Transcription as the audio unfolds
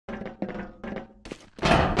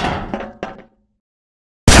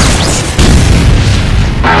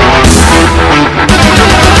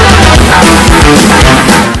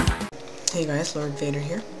Hey guys, LordVader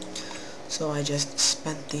here. So I just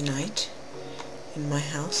spent the night in my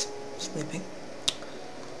house, sleeping.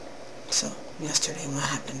 So, yesterday what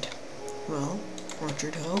happened? Well,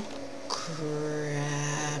 orchard hoe,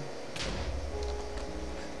 crap.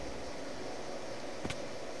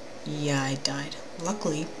 Yeah, I died.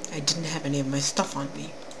 Luckily, I didn't have any of my stuff on me.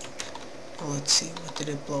 Well, let's see, what did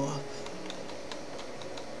it blow up?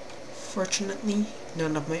 Fortunately,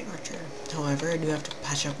 none of my orchard. However, I do have to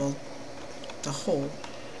patch up all the hole.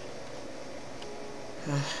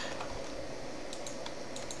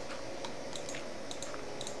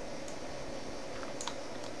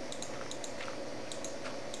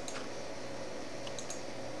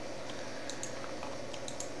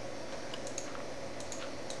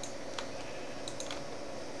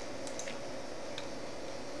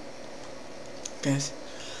 Guys,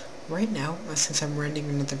 right now, since I'm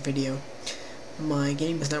rendering another video, my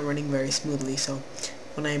game is not running very smoothly, so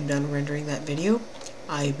when I am done rendering that video,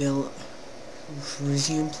 I will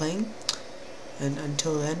resume playing, and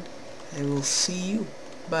until then, I will see you.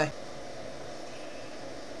 Bye.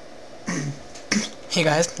 Hey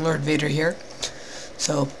guys, LordVader here.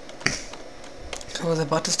 So, I was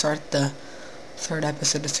about to start the third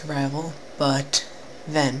episode of Survival, but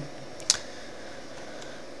then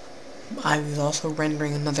I was also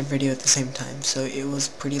rendering another video at the same time, so it was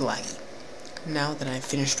pretty laggy. Now that I've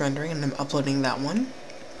finished rendering and I'm uploading that one,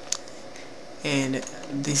 and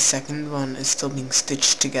the second one is still being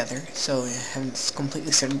stitched together, so I haven't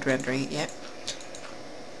completely started rendering it yet,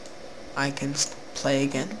 I can play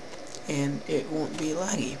again, and it won't be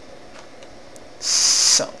laggy.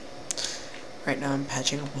 So, right now I'm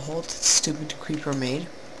patching up a hole that the stupid creeper made.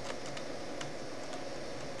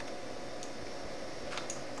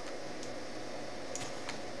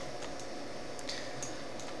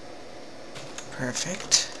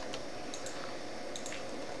 Perfect.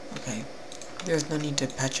 Okay, there's no need to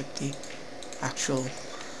patch up the actual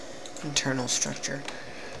internal structure.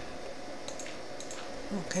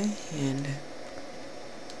 Okay, and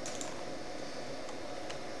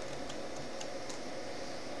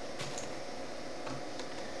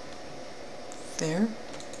there.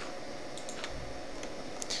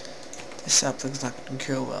 This sapling's not going to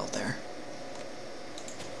grow well there.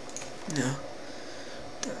 No.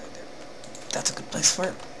 There. That's a good place for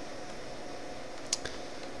it.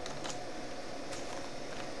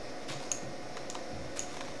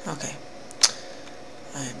 Okay.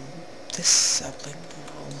 This sapling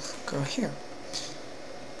will grow here.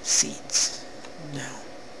 Seeds. Now,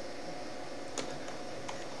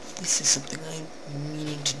 this is something I'm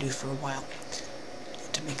meaning to do for a while.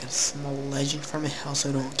 To make a small ledge in front of my house so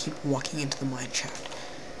I don't keep walking into the mine shaft.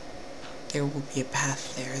 There will be a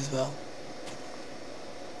path there as well.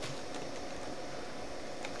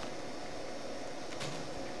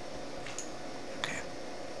 Okay.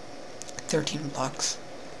 13 blocks.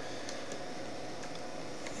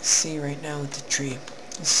 See right now with the tree,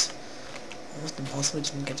 it's almost impossible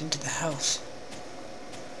to even get into the house.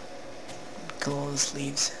 Kill all those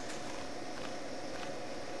leaves.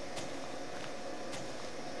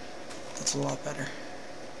 That's a lot better.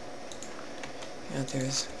 Yeah,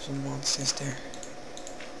 there's some monsters there.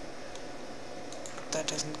 That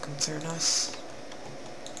doesn't concern us.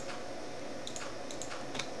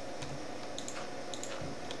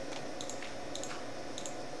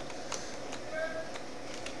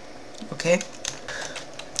 Okay.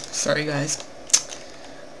 Sorry guys.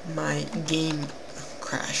 My game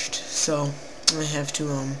crashed, so I have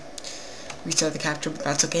to restart the capture, but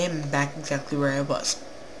that's okay. I'm back exactly where I was.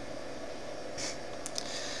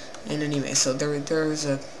 And anyway, so there was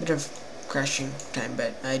a bit of crashing time,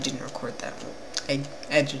 but I didn't record that. I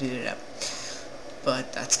edited it up.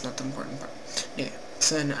 But that's not the important part. Anyway,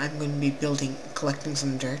 so then I'm going to be collecting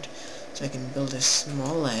some dirt, so I can build a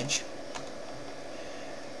small ledge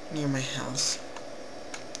near my house,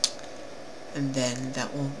 and then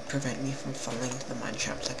that will prevent me from falling into the mine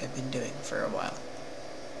shaft like I've been doing for a while.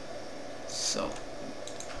 So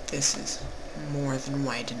this is more than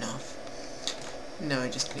wide enough. Now I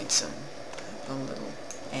just need a little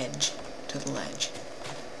edge to the ledge.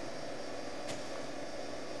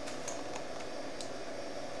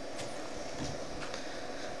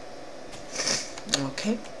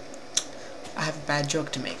 Okay, I have a bad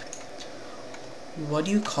joke to make. What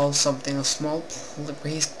do you call something, a small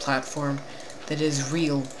raised platform that is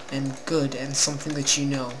real and good and something that you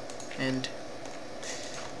know, and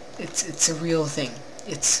it's a real thing.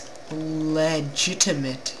 It's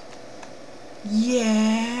legitimate.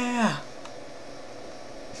 Yeah.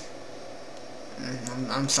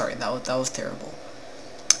 I'm sorry, that was terrible.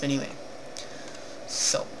 Anyway,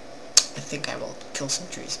 so I think I will kill some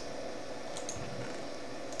trees.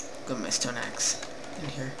 got my stone axe in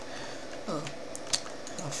here. Oh,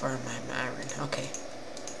 how far am I in my iron? Okay.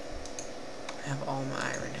 I have all my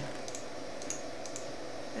iron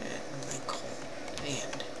and my coal.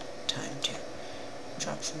 And time to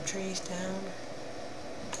chop some trees down.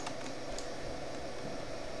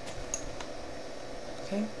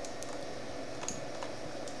 Okay.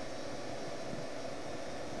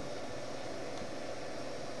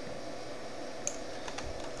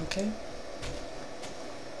 Okay.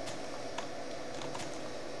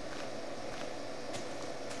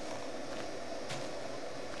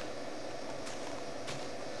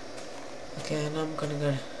 Okay, and I'm gonna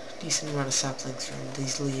get a decent amount of saplings from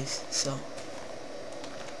these leaves, so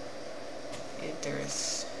there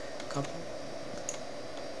is a couple.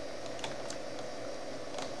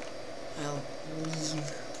 I'll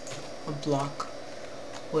leave a block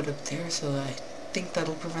wood up there, so I think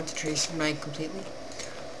that'll prevent the trees from dying completely.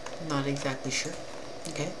 Not exactly sure.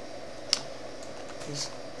 Okay.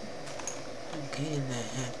 Okay, and I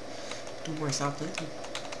have 2 more saplings.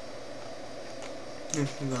 You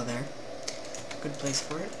can go there. Good place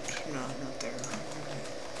for it. No, not there.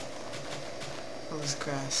 All this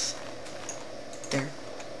grass. There.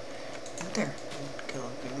 Not there. Kill a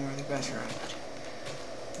bit more of the grass around it.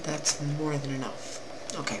 That's more than enough.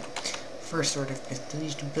 Okay. First order of business, I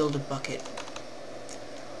need to build a bucket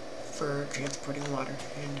for transporting water.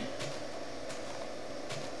 And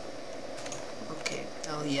okay,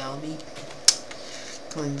 I'll be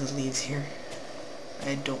pulling the leaves here.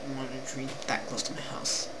 I don't want a tree that close to my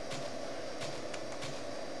house.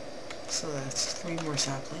 So that's 3 more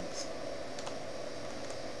saplings.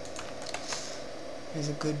 There's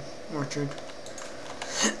a good orchard.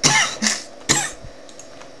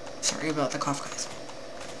 Sorry about the cough, guys.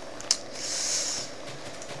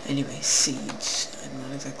 Anyway, seeds. I'm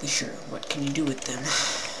not exactly sure. What can you do with them?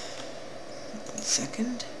 1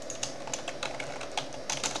 second.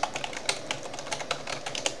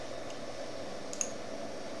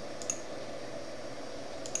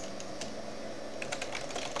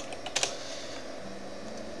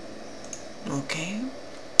 Okay.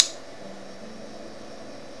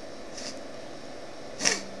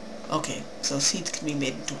 Okay, so seeds can be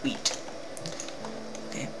made into wheat.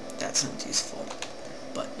 Okay, that sounds useful.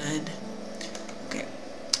 But then, okay,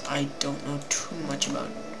 I don't know too much about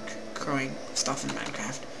growing stuff in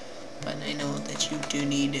Minecraft, but I know that you do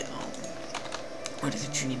need, what is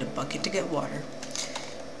it, you need a bucket to get water.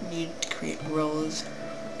 You need to create rows,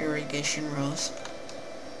 irrigation rows,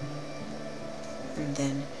 and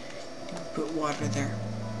then you put water there.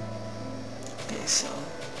 Okay, so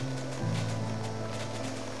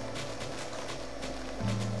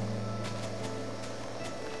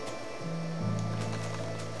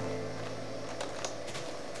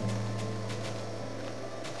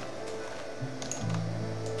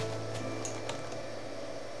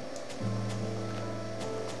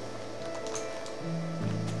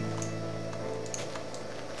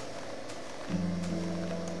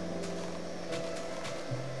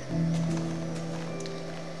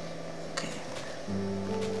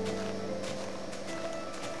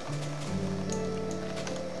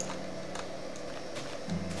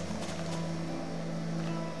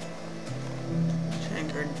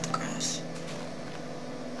the grass.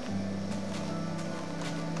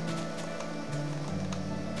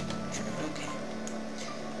 Okay.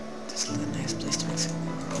 This is a nice place to make some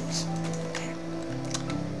roads. Okay.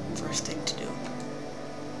 First thing to do.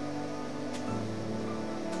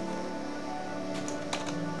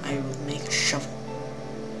 I will make a shovel.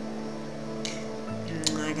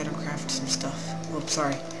 I gotta craft some stuff. Whoops,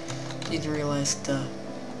 sorry. Didn't realize the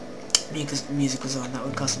music was on. That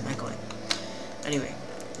would cause some echoing. Anyway,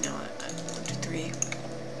 now 1, 2, 3,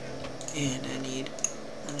 and I need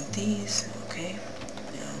one of these. Okay,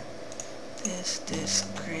 now this,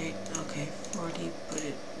 great. Okay, 40. Put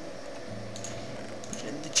it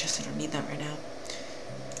in the chest. I don't need that right now.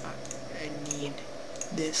 I need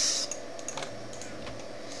this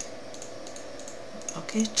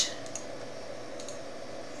bucket.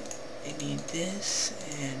 I need this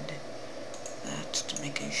and that to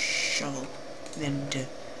make a shovel. Then to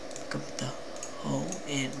pick up the hoe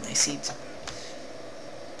and my seeds.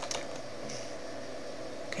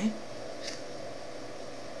 Okay.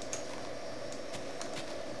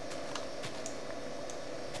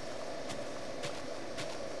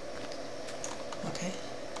 Okay.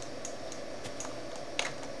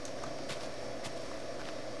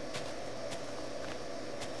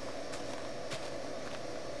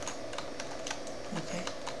 Okay.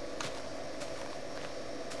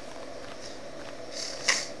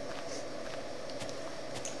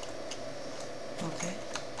 Okay.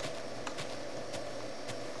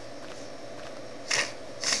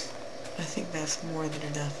 I think that's more than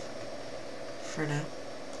enough for now.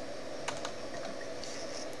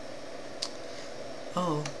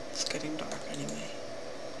 Oh, it's getting dark anyway.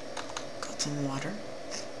 Got some water.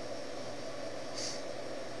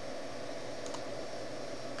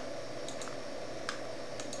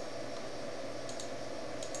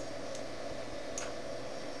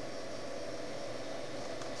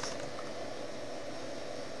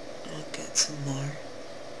 I'll get some more.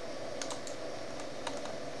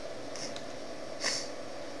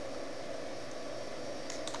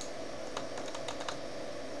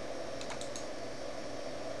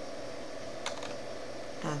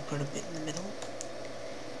 I'll put a bit in the middle.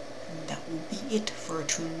 And that will be it for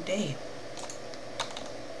today.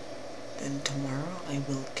 Then tomorrow I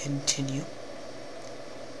will continue.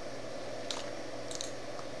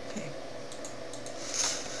 Okay.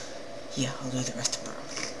 Yeah, I'll do the rest tomorrow.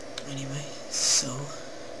 Anyway, so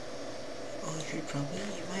I should probably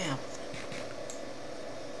eat my apple.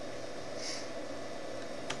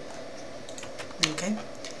 Okay.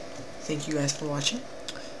 Thank you guys for watching.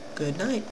 Good night.